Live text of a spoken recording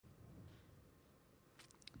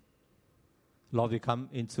Lord, we come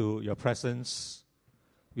into your presence.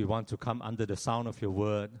 We want to come under the sound of your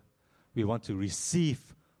word. We want to receive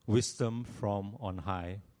wisdom from on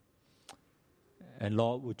high. And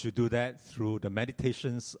Lord, would you do that through the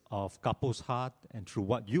meditations of Kapo's heart and through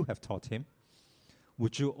what you have taught him?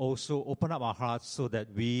 Would you also open up our hearts so that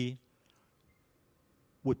we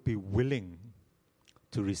would be willing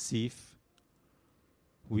to receive?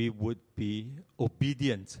 We would be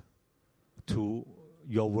obedient to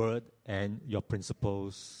your word and your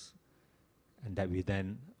principles, and that we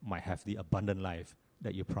then might have the abundant life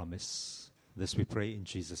that you promise. This we pray in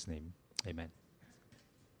Jesus' name. Amen.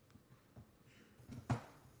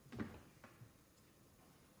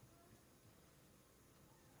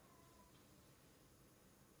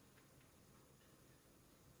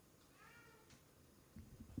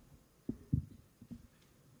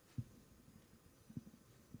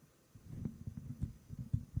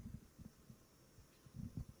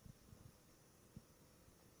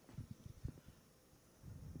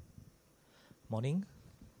 Morning.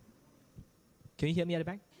 Can you hear me at the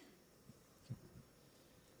back?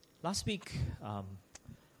 Last week,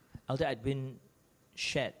 Elder Edwin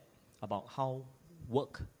shared about how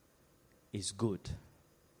work is good.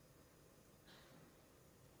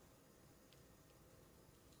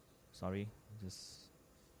 Sorry, just...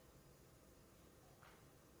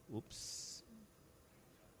 Oops.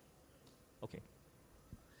 Okay.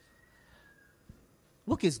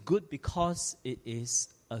 Work is good because it is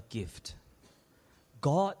a gift.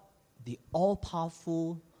 God, the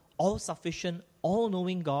all-powerful, all-sufficient,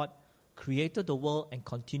 all-knowing God, created the world and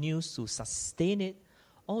continues to sustain it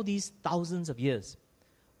all these thousands of years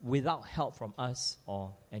without help from us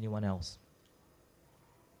or anyone else.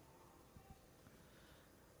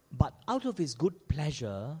 But out of his good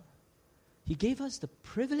pleasure, he gave us the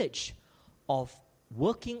privilege of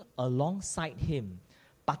working alongside him,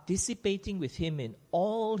 participating with him in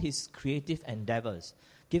all his creative endeavors,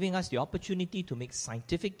 giving us the opportunity to make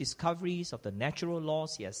scientific discoveries of the natural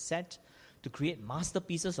laws he has set, to create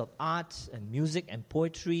masterpieces of art and music and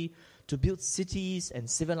poetry, to build cities and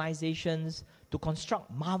civilizations, to construct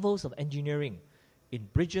marvels of engineering in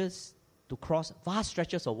bridges, to cross vast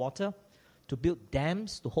stretches of water, to build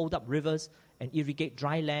dams to hold up rivers and irrigate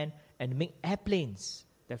dry land, and make airplanes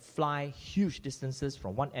that fly huge distances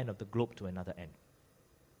from one end of the globe to another end.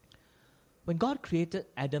 When God created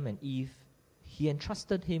Adam and Eve, he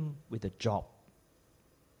entrusted him with a job.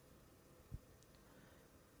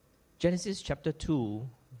 Genesis chapter 2,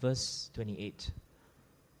 verse 28.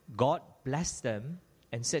 God blessed them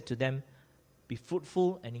and said to them, "Be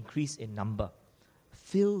fruitful and increase in number.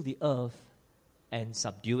 Fill the earth and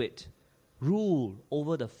subdue it. Rule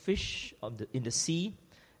over the fish in the sea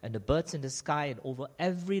and the birds in the sky and over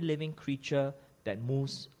every living creature that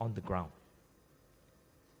moves on the ground."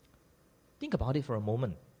 Think about it for a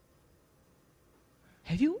moment.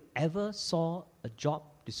 Have you ever saw a job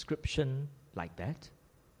description like that?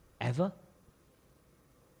 Ever?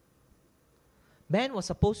 Man was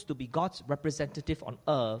supposed to be God's representative on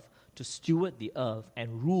earth to steward the earth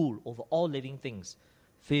and rule over all living things,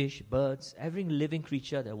 fish, birds, every living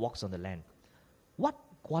creature that walks on the land. What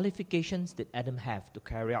qualifications did Adam have to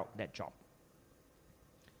carry out that job?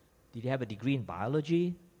 Did he have a degree in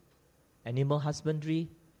biology, animal husbandry,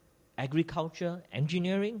 agriculture,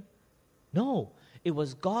 engineering? No. It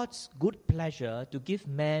was God's good pleasure to give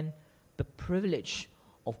man the privilege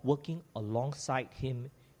of working alongside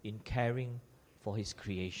him in caring for his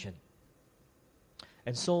creation.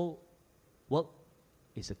 And so, work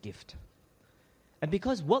is a gift. And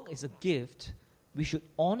because work is a gift, we should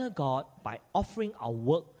honor God by offering our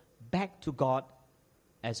work back to God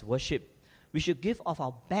as worship. We should give of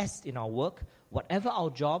our best in our work, whatever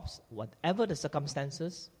our jobs, whatever the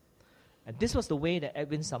circumstances. And this was the way that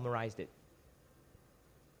Edwin summarized it.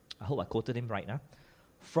 I hope I quoted him right now.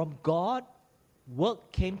 From God,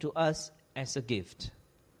 work came to us as a gift.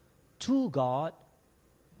 To God,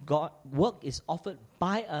 work is offered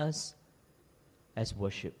by us as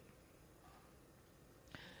worship.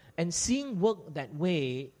 And seeing work that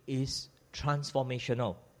way is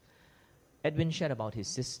transformational. Edwin shared about his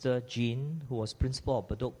sister Jean, who was principal of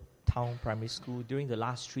Bedok Town Primary School during the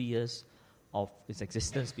last 3 years of its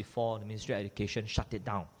existence before the Ministry of Education shut it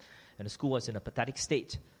down. And the school was in a pathetic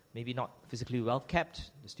state. Maybe not physically well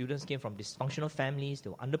kept. The students came from dysfunctional families. They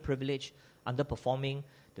were underprivileged, underperforming.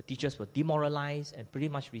 The teachers were demoralized and pretty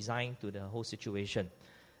much resigned to the whole situation.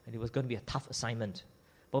 And it was going to be a tough assignment.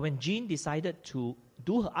 But when Jean decided to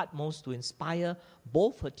do her utmost to inspire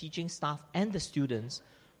both her teaching staff and the students,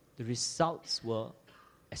 the results were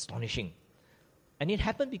astonishing. And it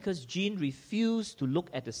happened because Jean refused to look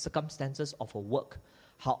at the circumstances of her work,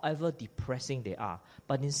 however depressing they are,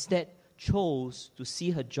 but instead chose to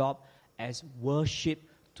see her job as worship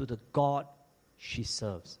to the God she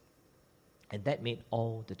serves. And that made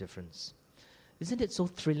all the difference. Isn't it so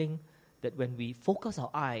thrilling that when we focus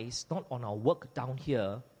our eyes not on our work down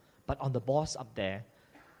here, but on the boss up there,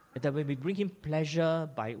 and that when we bring him pleasure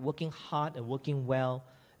by working hard and working well,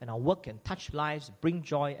 and our work can touch lives, bring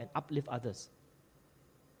joy, and uplift others.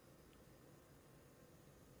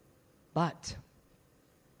 But,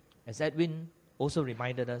 as Edwin also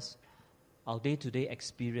reminded us, our day-to-day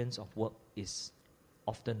experience of work is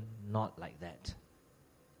often not like that.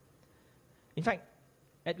 In fact,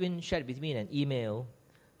 Edwin shared with me in an email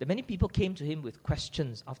that many people came to him with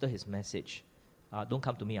questions after his message. Don't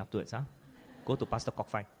come to me afterwards, huh? Go to Pastor Kok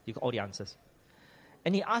Fai. You got all the answers.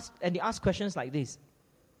 And he asked questions like this.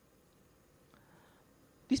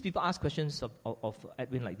 These people ask questions of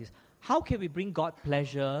Edwin like this. How can we bring God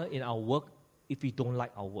pleasure in our work if we don't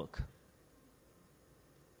like our work?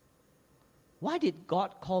 Why did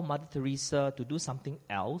God call Mother Teresa to do something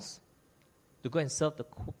else? To go and serve the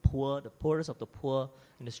poor, the poorest of the poor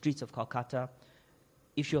in the streets of Calcutta,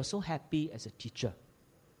 if she was so happy as a teacher?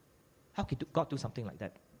 How can God do something like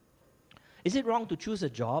that? Is it wrong to choose a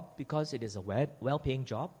job because it is a well-paying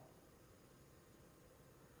job?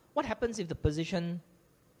 What happens if the position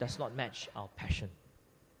does not match our passion?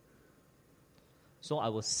 So I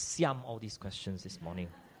will siam all these questions this morning.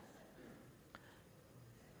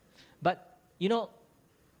 But,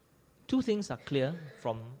 two things are clear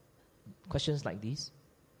from questions like these.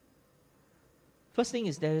 First thing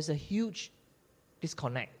is there is a huge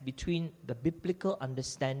disconnect between the biblical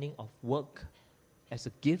understanding of work as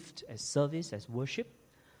a gift, as service, as worship,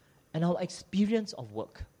 and our experience of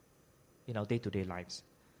work in our day-to-day lives.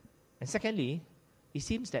 And secondly, it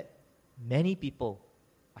seems that many people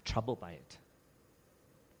are troubled by it.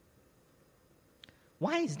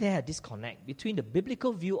 Why is there a disconnect between the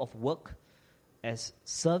biblical view of work as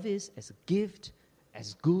service, as a gift,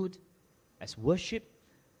 as good, as worship,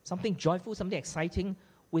 something joyful, something exciting,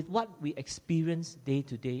 with what we experience day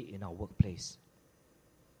to day in our workplace?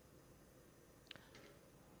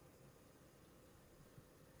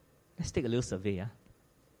 Let's take a little survey.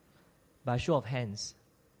 By a show of hands,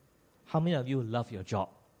 how many of you love your job?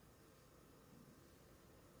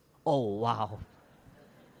 Oh, wow.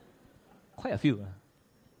 Quite a few,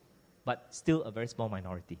 but still a very small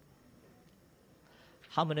minority.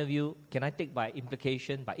 How many of you, can I take by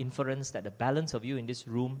implication, by inference, that the balance of you in this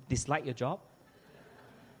room dislike your job?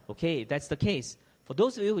 Okay, if that's the case, for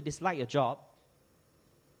those of you who dislike your job,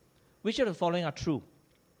 which of the following are true?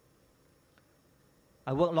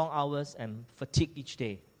 I work long hours and fatigue each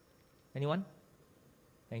day. Anyone?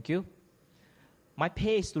 Thank you. My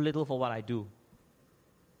pay is too little for what I do.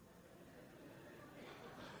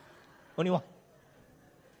 Only one.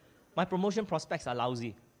 My promotion prospects are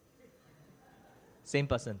lousy. Same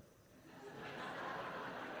person.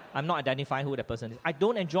 I'm not identifying who that person is. I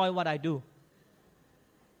don't enjoy what I do.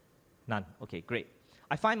 None. Okay, great.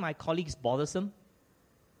 I find my colleagues bothersome.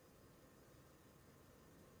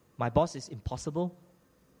 My boss is impossible.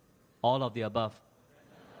 All of the above.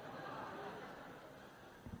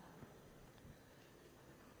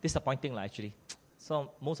 Disappointing, actually.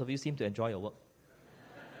 So most of you seem to enjoy your work.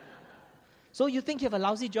 So you think you have a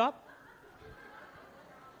lousy job?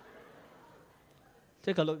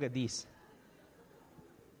 Take a look at these.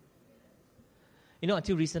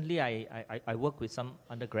 Until recently, I work with some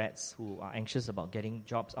undergrads who are anxious about getting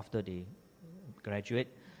jobs after they graduate.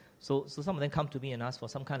 So some of them come to me and ask for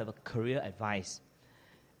some kind of a career advice.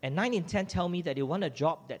 And 9 in 10 tell me that they want a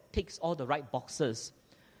job that ticks all the right boxes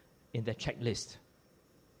in their checklist.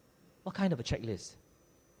 What kind of a checklist?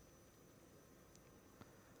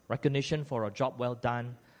 Recognition for a job well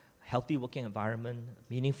done, healthy working environment,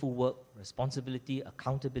 meaningful work, responsibility,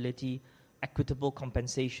 accountability, equitable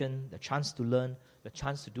compensation, the chance to learn, the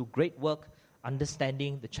chance to do great work,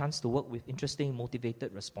 understanding, the chance to work with interesting,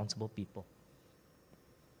 motivated, responsible people.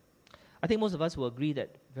 I think most of us will agree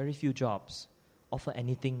that very few jobs offer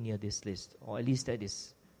anything near this list, or at least that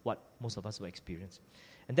is what most of us will experience.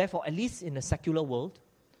 And therefore, at least in the secular world,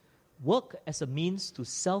 work as a means to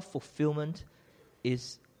self-fulfillment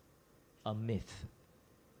is a myth.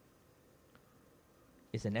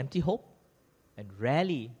 It's an empty hope, and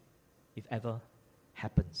rarely, if ever,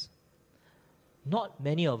 happens. Not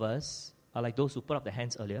many of us are like those who put up their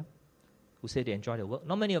hands earlier, who say they enjoy their work.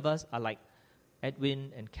 Not many of us are like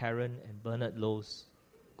Edwin and Karen and Bernard Lowe's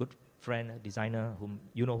good friend, designer, whom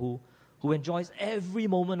you know who enjoys every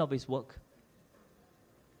moment of his work.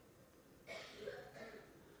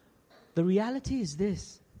 The reality is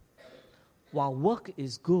this: while work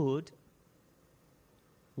is good,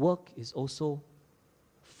 work is also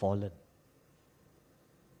fallen.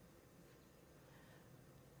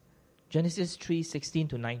 Genesis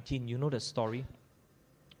 3:16-19, you know the story.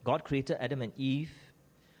 God created Adam and Eve,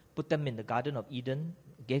 put them in the Garden of Eden,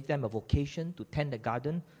 gave them a vocation to tend the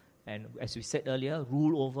garden, and as we said earlier,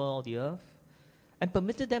 rule over all the earth, and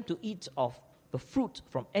permitted them to eat of the fruit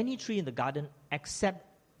from any tree in the garden except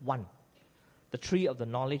one, the tree of the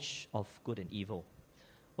knowledge of good and evil.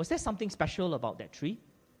 Was there something special about that tree?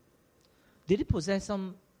 Did it possess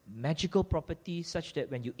some magical property such that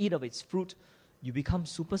when you eat of its fruit, you become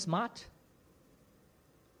super smart?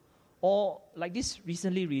 Or, like this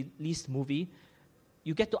recently released movie,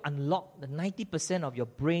 you get to unlock the 90% of your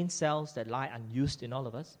brain cells that lie unused in all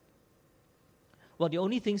of us? Well, the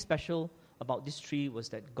only thing special about this tree was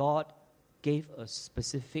that God gave a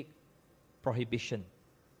specific prohibition.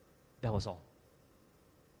 That was all.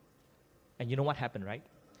 And you know what happened, right?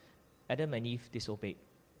 Adam and Eve disobeyed.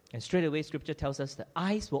 And straight away, Scripture tells us the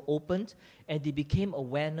eyes were opened and they became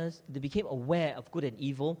aware of good and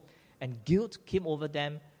evil, and guilt came over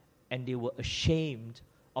them, and they were ashamed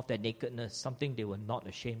of their nakedness, something they were not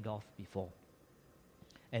ashamed of before.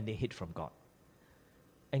 And they hid from God.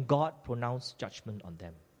 And God pronounced judgment on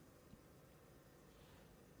them.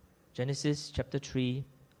 Genesis chapter 3,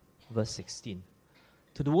 verse 16.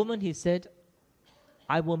 To the woman he said,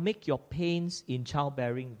 I will make your pains in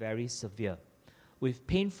childbearing very severe. With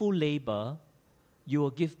painful labor, you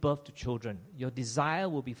will give birth to children. Your desire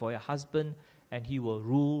will be for your husband, and he will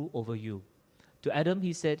rule over you. To Adam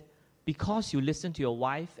he said, because you listened to your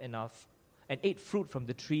wife and ate fruit from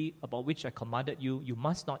the tree about which I commanded you, you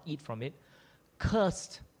must not eat from it.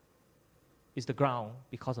 Cursed is the ground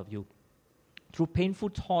because of you. Through painful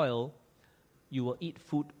toil, you will eat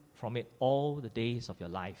food from it all the days of your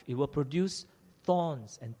life. It will produce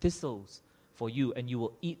thorns and thistles for you, and you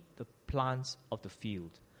will eat the plants of the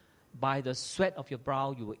field. By the sweat of your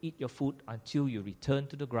brow you will eat your food until you return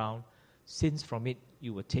to the ground, since from it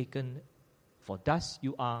you were taken, for dust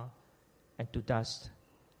you are, and to dust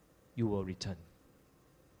you will return.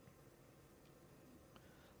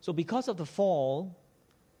 So because of the fall,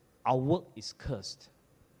 our work is cursed.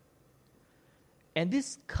 And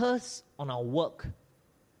this curse on our work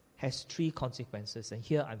has three consequences. And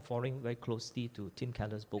here I'm following very closely to Tim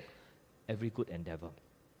Keller's book, Every Good Endeavor.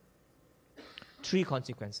 Three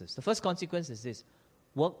consequences. The first consequence is this: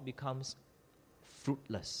 work becomes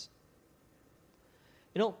fruitless.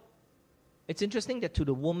 You know, it's interesting that to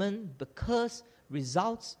the woman, the curse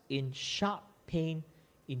results in sharp pain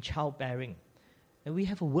in childbearing. And we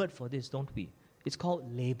have a word for this, don't we? It's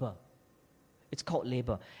called labor. It's called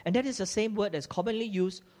labor. And that is the same word that's commonly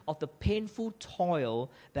used of the painful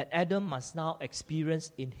toil that Adam must now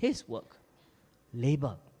experience in his work.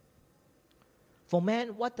 Labor. For man,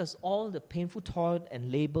 what does all the painful toil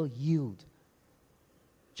and labor yield?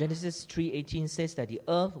 Genesis 3:18 says that the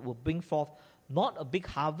earth will bring forth not a big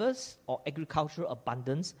harvest or agricultural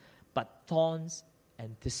abundance, but thorns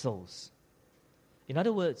and thistles. In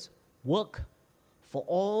other words, work, for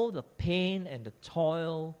all the pain and the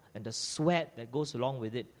toil and the sweat that goes along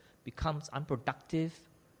with it, becomes unproductive,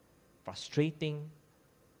 frustrating,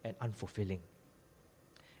 and unfulfilling.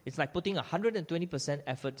 It's like putting 120%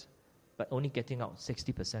 effort but only getting out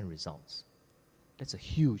 60% results. That's a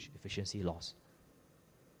huge efficiency loss.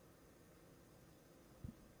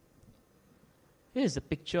 Here's a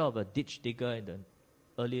picture of a ditch digger in the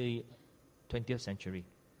early 20th century.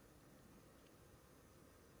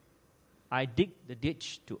 I dig the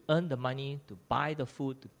ditch to earn the money, to buy the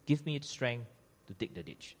food, to give me the strength to dig the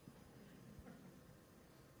ditch.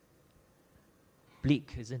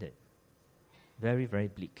 Bleak, isn't it? Very, very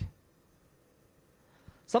bleak.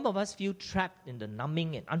 Some of us feel trapped in the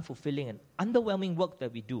numbing and unfulfilling and underwhelming work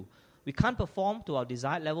that we do. We can't perform to our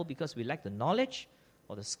desired level because we lack the knowledge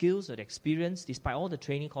or the skills or the experience despite all the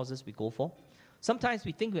training courses we go for. Sometimes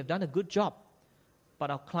we think we have done a good job, but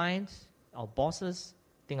our clients, our bosses,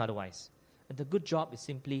 think otherwise. And the good job is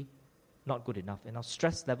simply not good enough. And our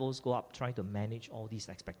stress levels go up trying to manage all these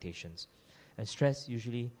expectations. And stress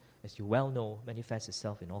usually, as you well know, manifests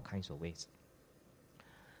itself in all kinds of ways.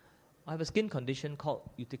 I have a skin condition called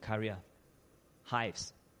urticaria,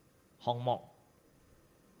 hives, Hong Mok.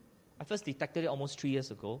 I first detected it almost 3 years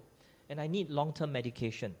ago, and I need long-term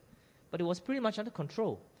medication. But it was pretty much under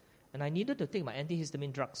control, and I needed to take my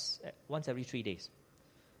antihistamine drugs once every 3 days.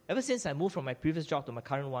 Ever since I moved from my previous job to my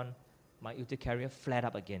current one, my urticaria flared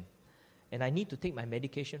up again. And I need to take my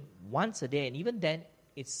medication once a day, and even then,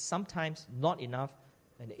 it's sometimes not enough,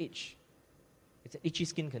 and the itch. It's an itchy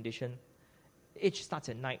skin condition. The itch starts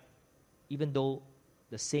at night, even though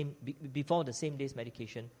before the same day's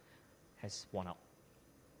medication has worn out.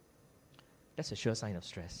 That's a sure sign of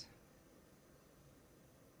stress.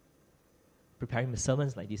 Preparing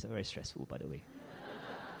sermons like this are very stressful, by the way.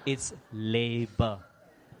 It's labor.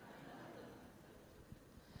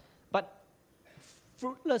 But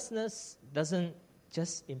fruitlessness doesn't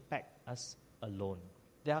just impact us alone.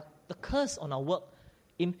 The curse on our work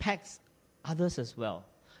impacts others as well.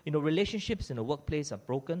 Relationships in the workplace are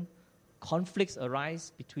broken. Conflicts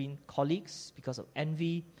arise between colleagues because of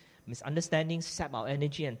envy. Misunderstandings sap our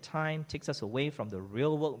energy and time, takes us away from the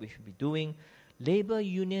real work we should be doing. Labor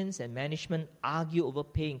unions and management argue over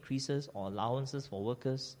pay increases or allowances for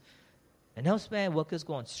workers. And elsewhere, workers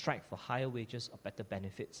go on strike for higher wages or better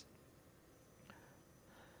benefits.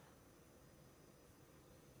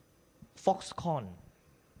 Foxconn,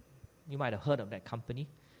 you might have heard of that company.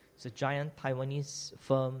 It's a giant Taiwanese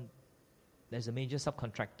firm. There's a major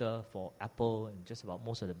subcontractor for Apple and just about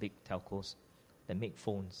most of the big telcos that make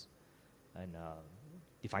phones and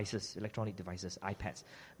devices, electronic devices, iPads.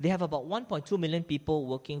 They have about 1.2 million people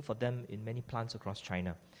working for them in many plants across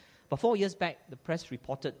China. But 4 years back, the press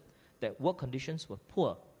reported that work conditions were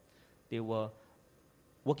poor. They were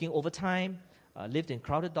working overtime, lived in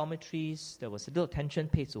crowded dormitories. There was little attention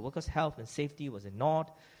paid to workers' health and safety was ignored.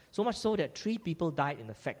 So much so that 3 people died in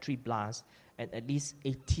the factory blast and at least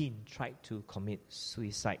 18 tried to commit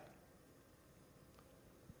suicide.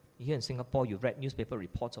 Here in Singapore, you've read newspaper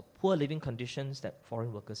reports of poor living conditions that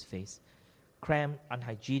foreign workers face. Cramped,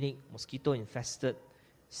 unhygienic, mosquito-infested,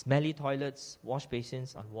 smelly toilets, wash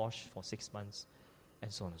basins unwashed for 6 months,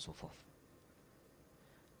 and so on and so forth.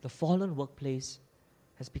 The fallen workplace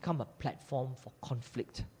has become a platform for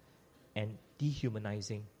conflict and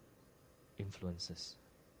dehumanizing influences.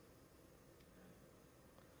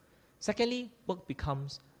 Secondly, work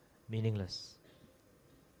becomes meaningless.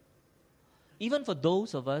 Even for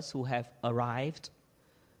those of us who have arrived,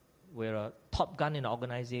 we're a top gun in our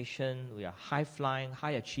organization, we are high-flying,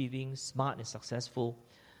 high-achieving, smart and successful,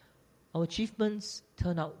 our achievements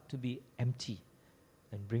turn out to be empty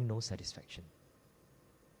and bring no satisfaction.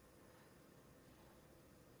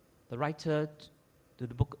 The writer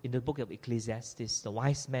in the book of Ecclesiastes, the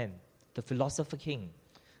wise man, the philosopher king,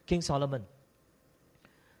 King Solomon,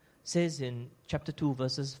 says in chapter 2,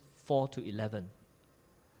 verses 4 to 11,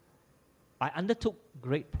 I undertook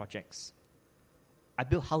great projects. I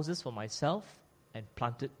built houses for myself and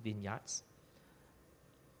planted vineyards.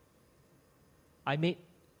 I made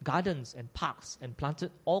gardens and parks and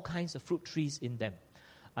planted all kinds of fruit trees in them.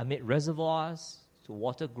 I made reservoirs to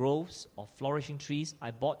water groves of flourishing trees. I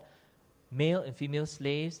bought male and female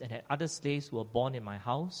slaves and had other slaves who were born in my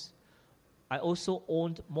house. I also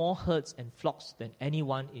owned more herds and flocks than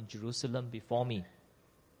anyone in Jerusalem before me.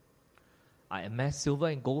 I amassed silver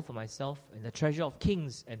and gold for myself and the treasure of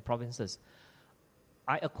kings and provinces.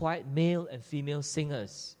 I acquired male and female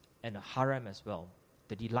singers and a harem as well,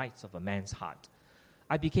 the delights of a man's heart.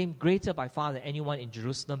 I became greater by far than anyone in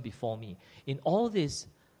Jerusalem before me. In all this,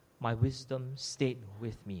 my wisdom stayed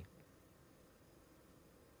with me.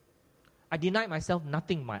 I denied myself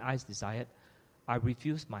nothing my eyes desired. I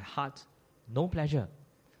refused my heart no pleasure.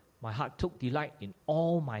 My heart took delight in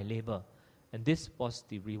all my labor, and this was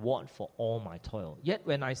the reward for all my toil. Yet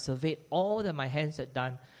when I surveyed all that my hands had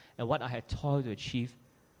done and what I had toiled to achieve,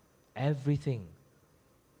 everything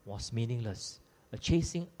was meaningless, a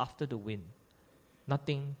chasing after the wind.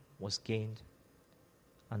 Nothing was gained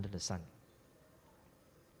under the sun.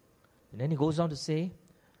 And then he goes on to say,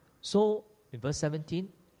 so in verse 17,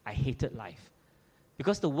 I hated life,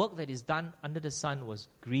 because the work that is done under the sun was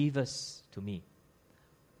grievous to me.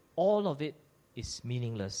 All of it is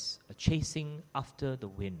meaningless, a chasing after the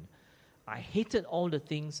wind. I hated all the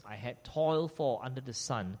things I had toiled for under the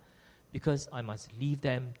sun, because I must leave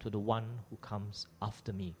them to the one who comes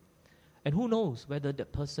after me. And who knows whether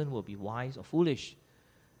that person will be wise or foolish,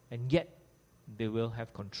 and yet they will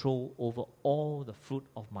have control over all the fruit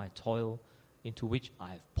of my toil, into which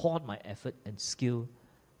I have poured my effort and skill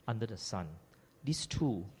under the sun. This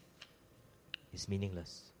too is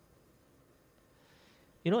meaningless.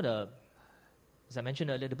 You know, as I mentioned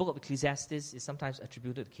earlier, the book of Ecclesiastes is sometimes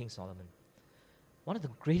attributed to King Solomon, one of the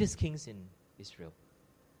greatest kings in Israel.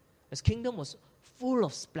 His kingdom was full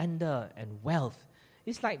of splendor and wealth.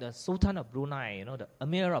 It's like the Sultan of Brunei, the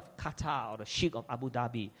Emir of Qatar or the Sheikh of Abu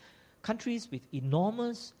Dhabi. Countries with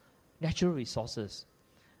enormous natural resources.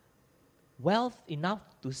 Wealth enough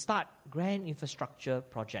to start grand infrastructure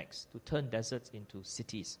projects to turn deserts into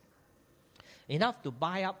cities. Enough to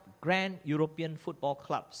buy up grand European football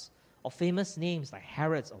clubs of famous names like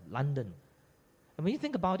Harrods of London. And when you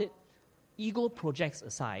think about it, ego projects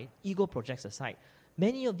aside,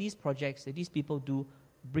 many of these projects that these people do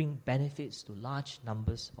bring benefits to large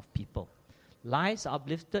numbers of people. Lives are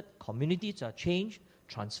uplifted, communities are changed,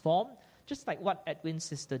 transformed, just like what Edwin's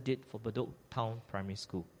sister did for Bedok Town Primary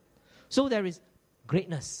School. So there is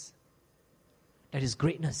greatness. There is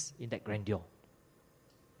greatness in that grandeur.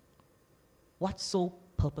 What's so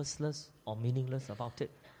purposeless or meaningless about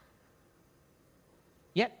it?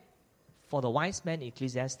 Yet, for the wise man in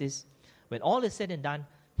Ecclesiastes, when all is said and done,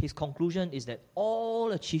 his conclusion is that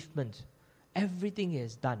all achievement, everything he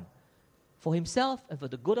has done, for himself and for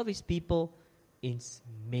the good of his people, is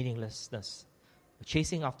meaninglessness.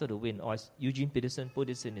 Chasing after the wind, or as Eugene Peterson put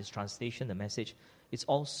it in his translation, the message, it's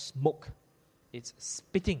all smoke. It's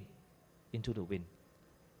spitting into the wind.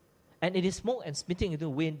 And it is smoke and spitting into the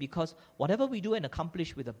wind because whatever we do and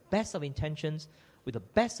accomplish with the best of intentions, with the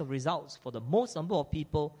best of results for the most number of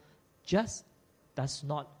people, just does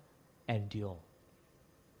not endure.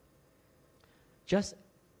 Just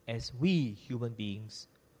as we human beings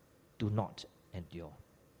do not endure.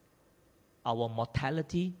 Our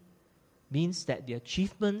mortality means that the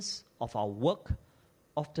achievements of our work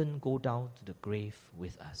often go down to the grave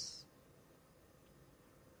with us.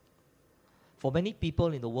 For many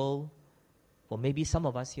people in the world, for maybe some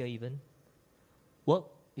of us here even, work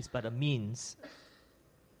is but a means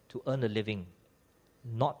to earn a living,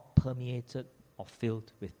 not permeated or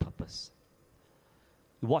filled with purpose.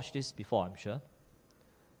 You watched this before, I'm sure.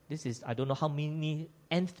 This is, I don't know how many,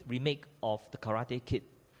 nth remake of The Karate Kid,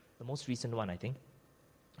 the most recent one, I think,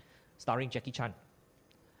 starring Jackie Chan.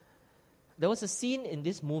 There was a scene in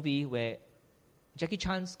this movie where Jackie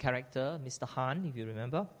Chan's character, Mr. Han, if you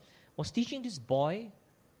remember, was teaching this boy,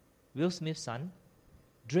 Will Smith's son,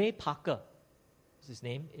 Dre Parker, is his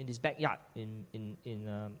name, in his backyard, in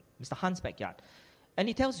Mr. Han's backyard. And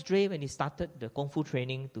he tells Dre when he started the Kung Fu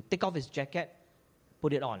training to take off his jacket,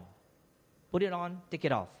 put it on. Put it on, take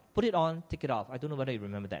it off. Put it on, take it off. I don't know whether you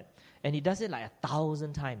remember that. And he does it like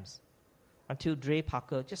 1,000 times until Dre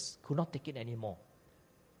Parker just could not take it anymore.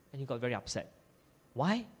 And he got very upset.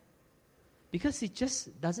 Why? Because he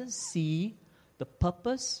just doesn't see the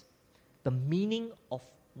purpose, the meaning of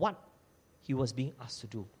what he was being asked to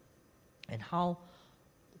do. And how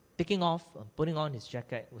taking off and putting on his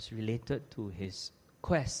jacket was related to his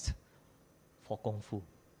quest for Kung Fu.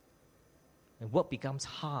 And work becomes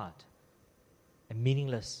hard and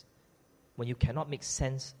meaningless when you cannot make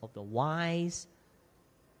sense of the whys,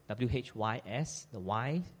 W-H-Y-S, the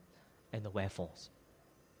why and the wherefores.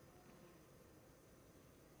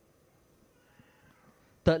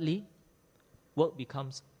 Thirdly, work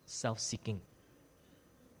becomes self-seeking.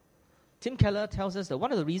 Tim Keller tells us that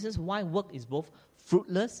one of the reasons why work is both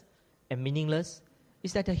fruitless and meaningless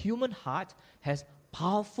is that the human heart has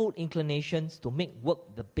powerful inclinations to make work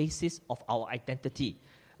the basis of our identity,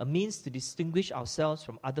 a means to distinguish ourselves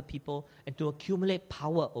from other people and to accumulate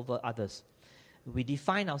power over others. We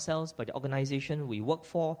define ourselves by the organization we work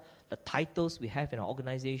for, the titles we have in our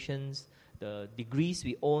organizations, the degrees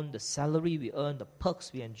we own, the salary we earn, the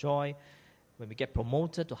perks we enjoy. When we get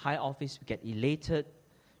promoted to high office, we get elated.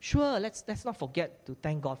 Sure, let's not forget to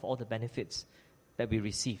thank God for all the benefits that we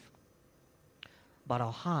receive. But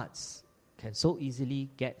our hearts can so easily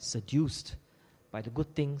get seduced by the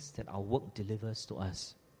good things that our work delivers to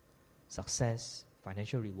us. Success,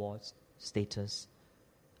 financial rewards, status,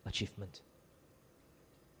 achievement.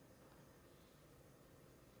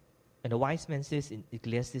 And the wise man says in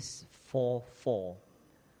Ecclesiastes 4:4,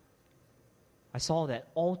 I saw that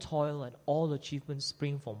all toil and all achievement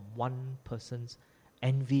spring from one person's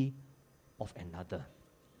envy of another.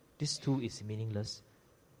 This too is meaningless,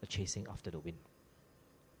 a chasing after the wind.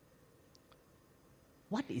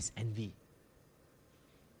 What is envy?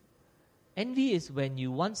 Envy is when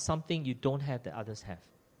you want something you don't have that others have.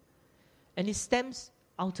 And it stems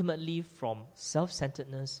ultimately from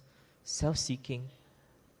self-centeredness, self-seeking,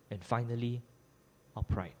 and finally, our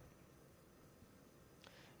pride.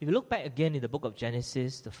 If you look back again in the book of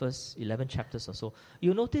Genesis, the first 11 chapters or so,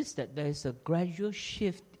 you'll notice that there is a gradual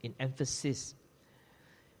shift in emphasis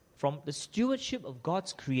from the stewardship of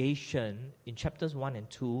God's creation in chapters 1 and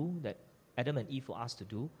 2 that Adam and Eve were asked to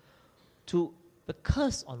do, to the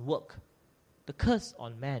curse on work, the curse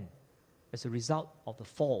on man as a result of the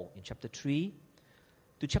fall in chapter 3,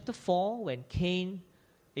 to chapter 4 when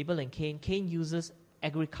Abel and Cain uses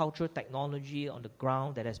agricultural technology on the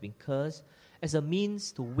ground that has been cursed as a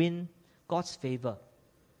means to win God's favor.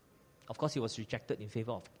 Of course, he was rejected in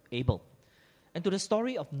favor of Abel. And to the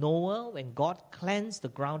story of Noah when God cleansed the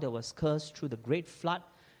ground that was cursed through the great flood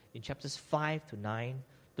in chapters 5 to 9,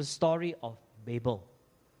 the story of Babel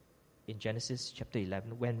in Genesis chapter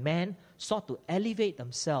 11 when man sought to elevate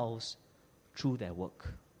themselves through their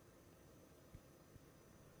work.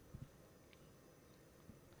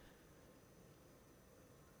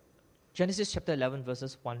 Genesis chapter 11,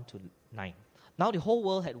 verses 1 to 9. Now the whole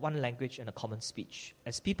world had one language and a common speech.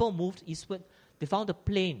 As people moved eastward, they found a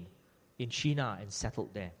plain in Shinar and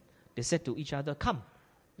settled there. They said to each other, "Come,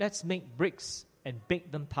 let's make bricks and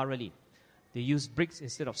bake them thoroughly." They used bricks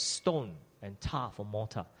instead of stone and tar for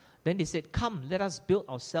mortar. Then they said, "Come, let us build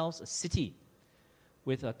ourselves a city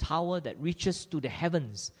with a tower that reaches to the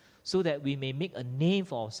heavens, so that we may make a name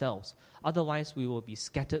for ourselves. Otherwise, we will be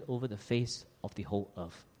scattered over the face of the whole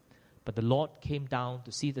earth." But the Lord came down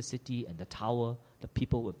to see the city and the tower the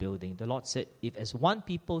people were building. The Lord said, "If as one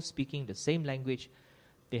people speaking the same language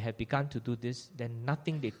they have begun to do this, then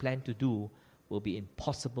nothing they plan to do will be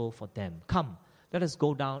impossible for them. Come, let us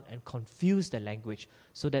go down and confuse their language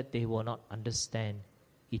so that they will not understand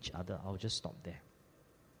each other." I'll just stop there.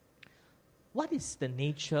 What is the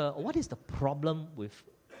nature, what is the problem with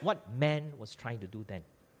what man was trying to do then?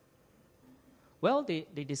 Well, they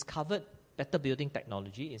discovered better building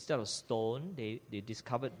technology. Instead of stone, they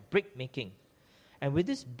discovered brick making. And with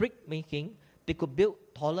this brick making, they could build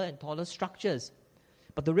taller and taller structures.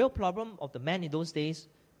 But the real problem of the man in those days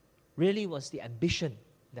really was the ambition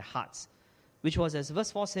in their hearts, which was, as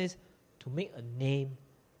verse 4 says, to make a name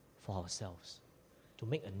for ourselves. To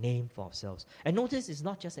make a name for ourselves. And notice it's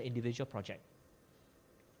not just an individual project.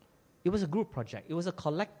 It was a group project. It was a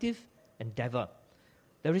collective endeavor.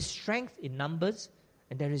 There is strength in numbers,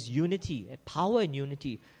 and there is unity, and power in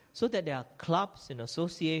unity, so that there are clubs and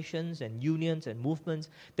associations and unions and movements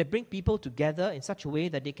that bring people together in such a way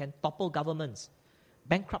that they can topple governments,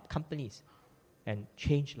 bankrupt companies, and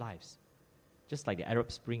change lives, just like the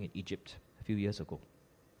Arab Spring in Egypt a few years ago.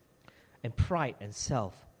 And pride and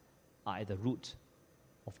self are at the root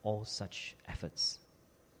of all such efforts.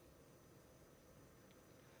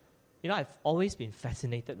 You know, I've always been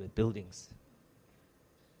fascinated with buildings.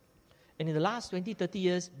 And in the last 20, 30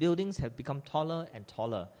 years, buildings have become taller and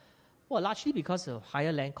taller. Well, largely because of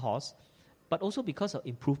higher land costs, but also because of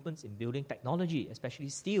improvements in building technology, especially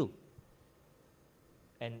steel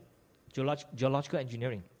and geological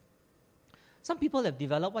engineering. Some people have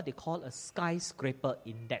developed what they call a skyscraper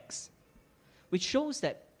index, which shows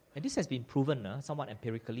that, and this has been proven somewhat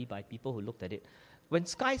empirically by people who looked at it, when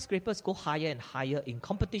skyscrapers go higher and higher in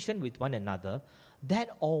competition with one another, that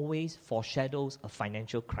always foreshadows a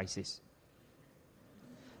financial crisis.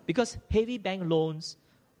 Because heavy bank loans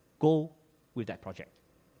go with that project,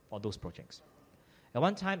 or those projects. At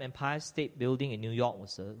one time, Empire State Building in New York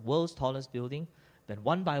was the world's tallest building. Then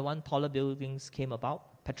one by one, taller buildings came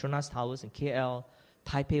about. Petronas Towers in KL,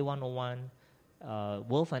 Taipei 101,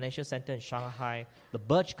 World Financial Center in Shanghai, the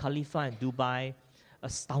Burj Khalifa in Dubai.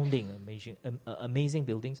 Astounding, amazing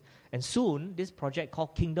buildings. And soon, this project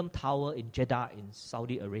called Kingdom Tower in Jeddah in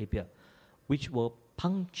Saudi Arabia, which will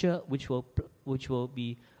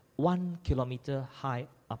be 1 kilometer high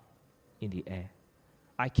up in the air.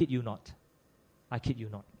 I kid you not. I kid you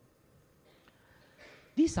not.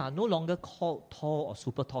 These are no longer called tall or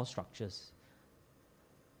super tall structures.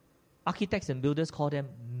 Architects and builders call them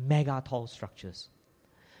mega tall structures.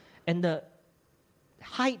 And the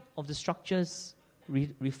height of the structures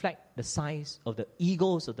reflect the size of the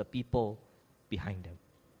egos of the people behind them.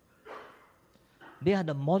 They are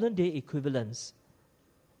the modern day equivalents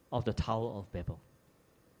of the Tower of Babel.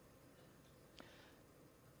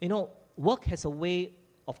 You know, work has a way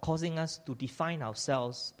of causing us to define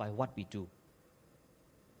ourselves by what we do.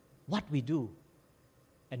 What we do,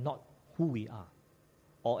 and not who we are.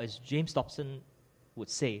 Or as James Dobson would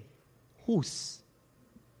say, whose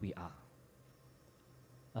we are.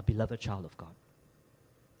 A beloved child of God.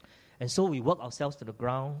 And so we work ourselves to the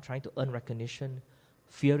ground, trying to earn recognition,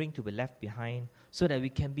 fearing to be left behind, so that we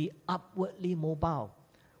can be upwardly mobile.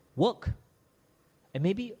 Work, and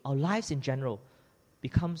maybe our lives in general,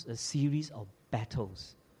 becomes a series of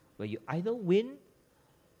battles where you either win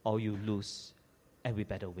or you lose, and we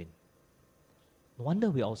better win. No wonder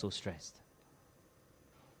we're all so stressed.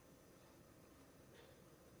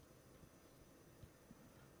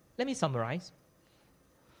 Let me summarize.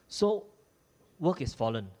 So, work is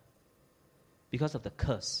fallen because of the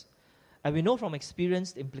curse. And we know from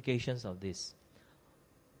experience the implications of this.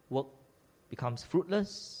 Work becomes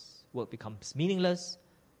fruitless, work becomes meaningless,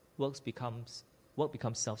 work becomes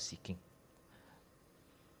self-seeking.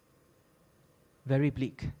 Very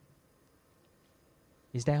bleak.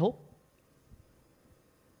 Is there hope?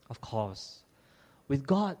 Of course. With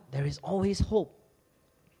God, there is always hope.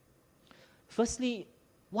 Firstly,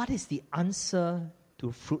 what is the answer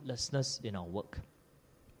to fruitlessness in our work?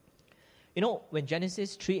 You know, when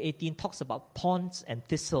Genesis 3:18 talks about thorns and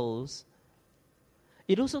thistles,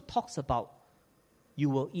 it also talks about you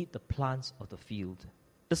will eat the plants of the field.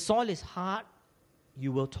 The soil is hard,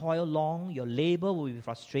 You will toil long, your labor will be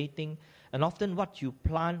frustrating, and often what you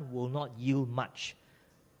plant will not yield much.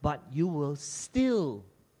 But you will still,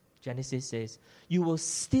 Genesis says, you will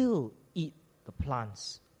still eat the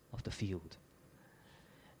plants of the field.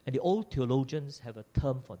 And the old theologians have a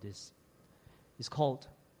term for this. It's called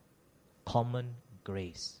common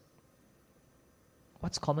grace.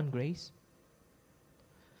 What's common grace?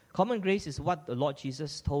 Common grace is what the Lord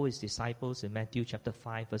Jesus told his disciples in Matthew chapter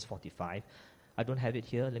 5, verse 45. I don't have it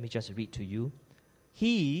here. Let me just read to you.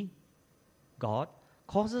 He, God,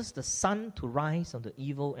 causes the sun to rise on the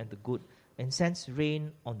evil and the good, and sends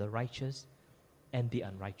rain on the righteous and the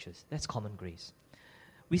unrighteous. That's common grace.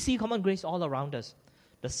 We see common grace all around us.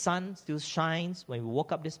 The sun still shines when we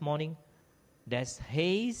woke up this morning. There's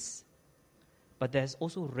haze, but there's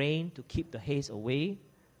also rain to keep the haze away.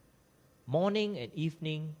 Morning and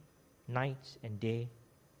evening, night and day,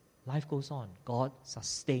 life goes on. God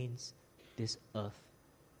sustains this earth,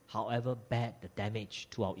 however bad the damage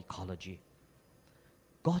to our ecology.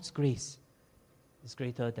 God's grace is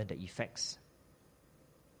greater than the effects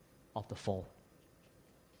of the fall.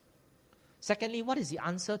 Secondly, what is the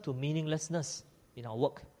answer to meaninglessness in our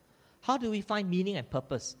work? How do we find meaning and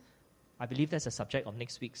purpose? I believe that's the subject of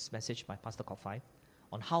next week's message by Pastor Kok-Fai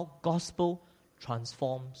on how gospel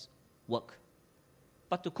transforms work.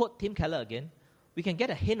 But to quote Tim Keller again, we can get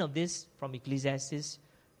a hint of this from Ecclesiastes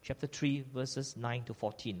chapter 3, verses 9 to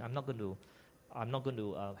 14. I'm not going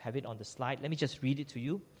to have it on the slide. Let me just read it to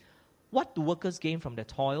you. What do workers gain from their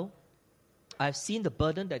toil? I have seen the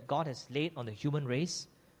burden that God has laid on the human race.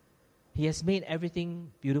 He has made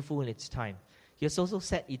everything beautiful in its time. He has also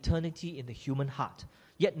set eternity in the human heart.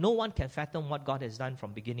 Yet no one can fathom what God has done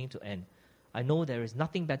from beginning to end. I know there is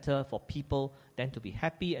nothing better for people than to be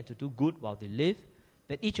happy and to do good while they live,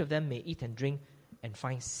 that each of them may eat and drink and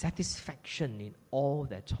find satisfaction in all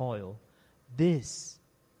their toil. This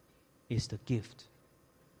is the gift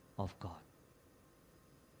of God.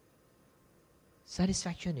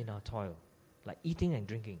 Satisfaction in our toil, like eating and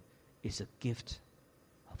drinking, is a gift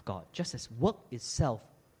of God. Just as work itself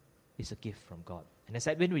is a gift from God. And as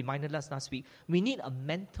Edwin reminded us last week, we need a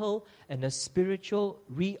mental and a spiritual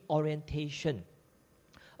reorientation,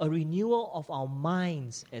 a renewal of our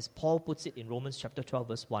minds, as Paul puts it in Romans chapter 12,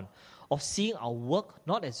 verse 1, of seeing our work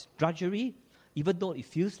not as drudgery, even though it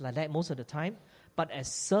feels like that most of the time, but as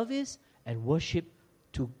service and worship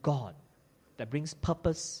to God that brings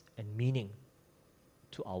purpose and meaning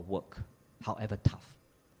to our work, however tough.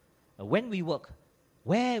 Now, when we work,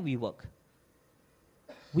 where we work,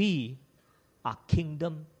 we are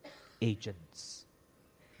kingdom agents.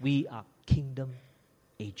 We are kingdom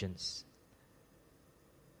agents.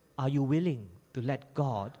 Are you willing to let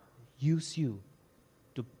God use you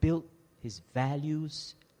to build His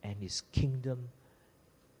values and His kingdom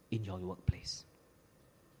in your workplace?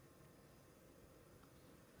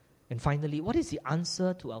 And finally, what is the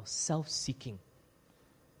answer to our self-seeking?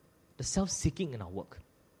 The self-seeking in our work.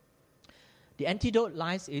 The antidote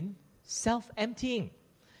lies in self-emptying.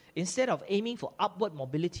 Instead of aiming for upward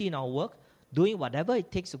mobility in our work, doing whatever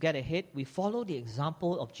it takes to get ahead, we follow the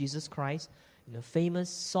example of Jesus Christ in a famous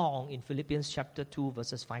song in Philippians chapter 2,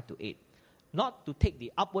 verses 5 to 8. Not to take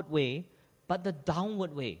the upward way, but the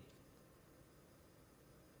downward way.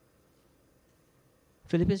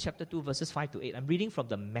 Philippians chapter 2, verses 5 to 8. I'm reading from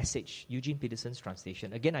the Message, Eugene Peterson's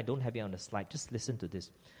translation. Again, I don't have it on the slide. Just listen to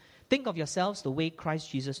this. Think of yourselves the way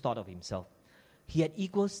Christ Jesus thought of himself. He had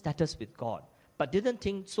equal status with God, but didn't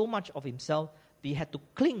think so much of himself that he had to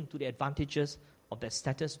cling to the advantages of that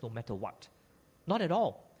status no matter what. Not at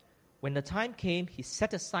all. When the time came, he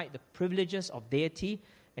set aside the privileges of deity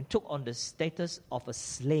and took on the status of a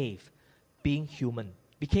slave, became human.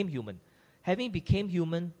 Having become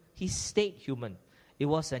human, he stayed human. It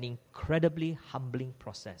was an incredibly humbling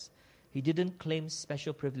process. He didn't claim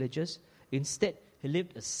special privileges. Instead, he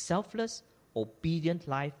lived a selfless, obedient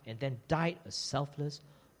life and then died a selfless,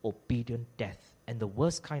 obedient death. And the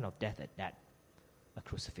worst kind of death at that, a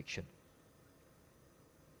crucifixion.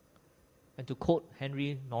 And to quote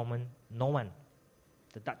Henry Norman,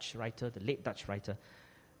 the Dutch writer, the late Dutch writer,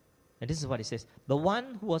 and this is what he says: the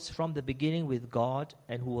one who was from the beginning with God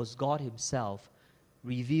and who was God himself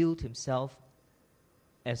revealed himself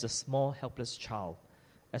as a small helpless child,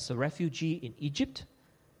 as a refugee in Egypt,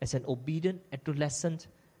 as an obedient adolescent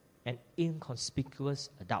and inconspicuous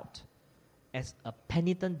adult, as a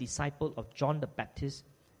penitent disciple of John the Baptist,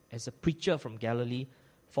 as a preacher from Galilee,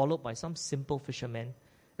 followed by some simple fishermen,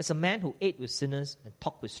 as a man who ate with sinners and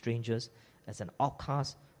talked with strangers, as an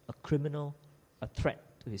outcast, a criminal, a threat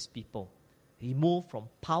to his people. He moved from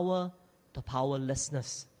power to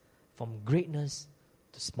powerlessness, from greatness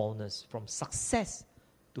to smallness, from success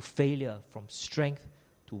to failure, from strength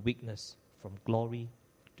to weakness, from glory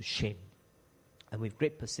to shame. And with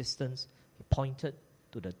great persistence, he pointed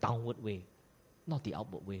to the downward way, not the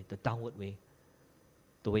outward way, the downward way,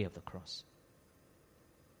 the way of the cross.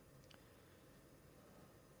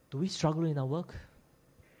 Do we struggle in our work?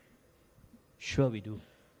 Sure we do.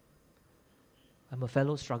 I'm a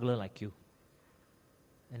fellow struggler like you.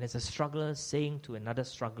 And as a struggler saying to another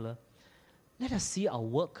struggler, let us see our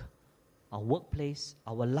work, our workplace,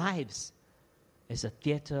 our lives as a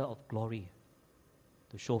theater of glory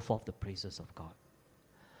to show forth the praises of God.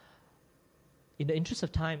 In the interest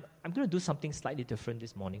of time, I'm going to do something slightly different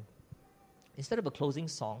this morning. Instead of a closing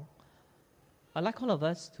song, I'd like all of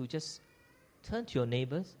us to just turn to your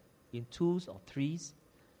neighbors in twos or threes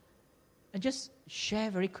and just share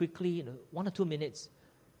very quickly, in 1 or 2 minutes,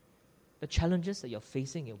 the challenges that you're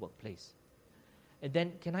facing in your workplace. And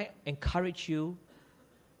then can I encourage you,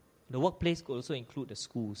 the workplace could also include the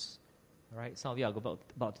schools. All right? Some of you are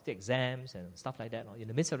about to take exams and stuff like that, or in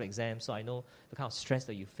the midst of the exams, so I know the kind of stress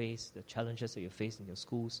that you face, the challenges that you face in your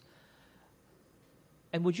schools.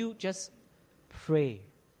 And would you just pray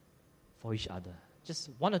for each other? Just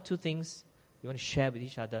 1 or 2 things you want to share with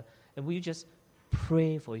each other, and will you just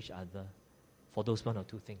pray for each other for those 1 or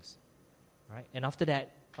 2 things? All right? And after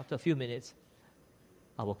that, after a few minutes,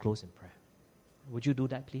 I will close in prayer. Would you do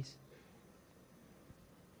that, please?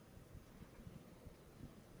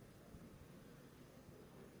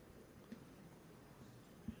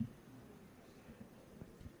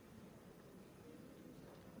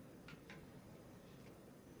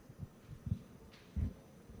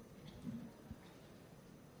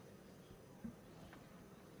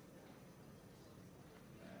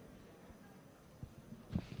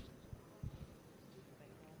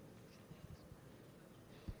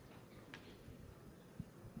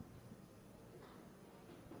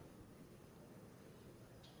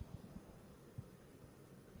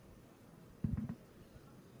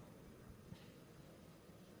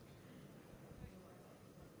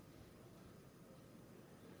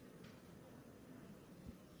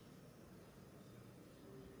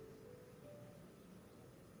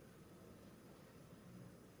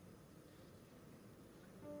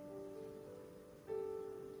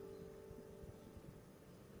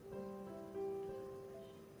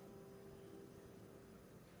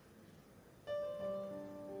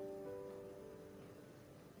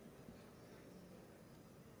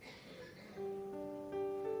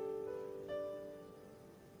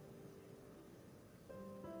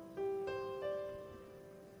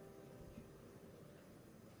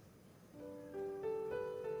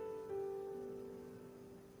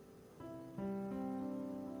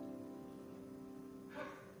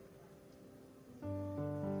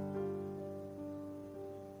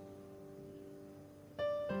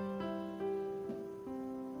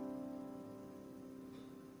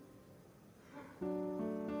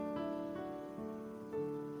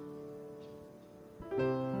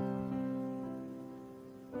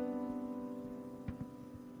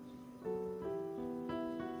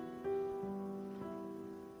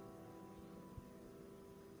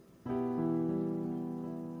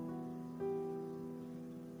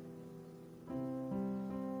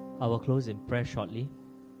 I will close in prayer shortly.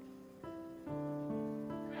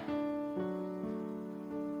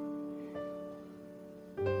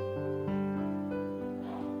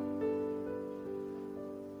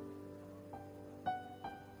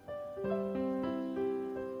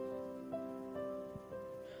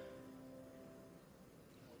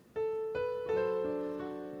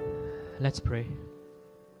 Let's pray.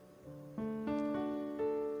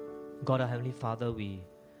 God, our Heavenly Father, we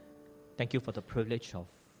thank you for the privilege of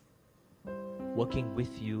working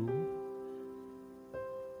with you.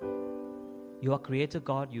 You are Creator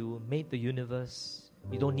God. You made the universe.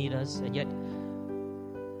 You don't need us, and yet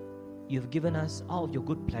you've given us out of your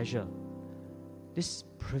good pleasure this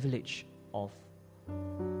privilege of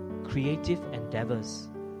creative endeavors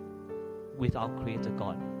with our Creator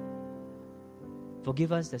God.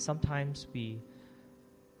 Forgive us that sometimes we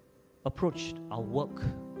approached our work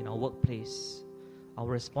in our workplace, our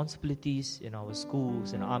responsibilities in our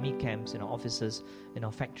schools, in our army camps, in our offices, in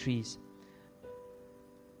our factories,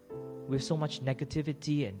 with so much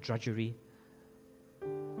negativity and drudgery,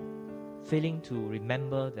 failing to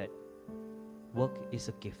remember that work is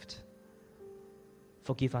a gift.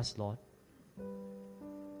 Forgive us, Lord.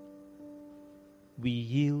 We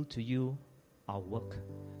yield to you our work.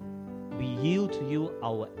 We yield to you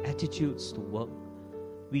our attitudes to work.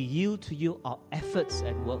 We yield to you our efforts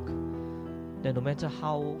at work. That no matter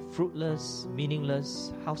how fruitless,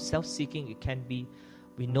 meaningless, how self-seeking it can be,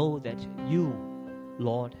 we know that you,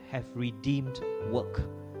 Lord, have redeemed work.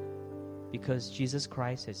 because Jesus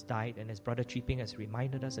Christ has died, and as Brother Tripping has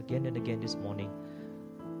reminded us again and again this morning,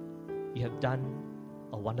 you have done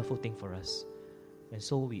a wonderful thing for us. And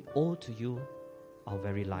so we owe to you our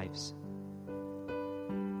very lives.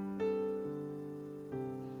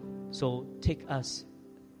 So take us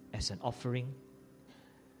as an offering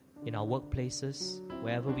in our workplaces,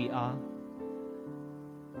 wherever we are.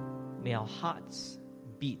 May our hearts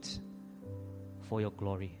beat for your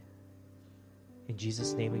glory. In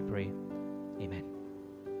Jesus' name we pray. Amen.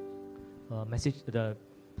 The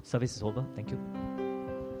service is over. Thank you.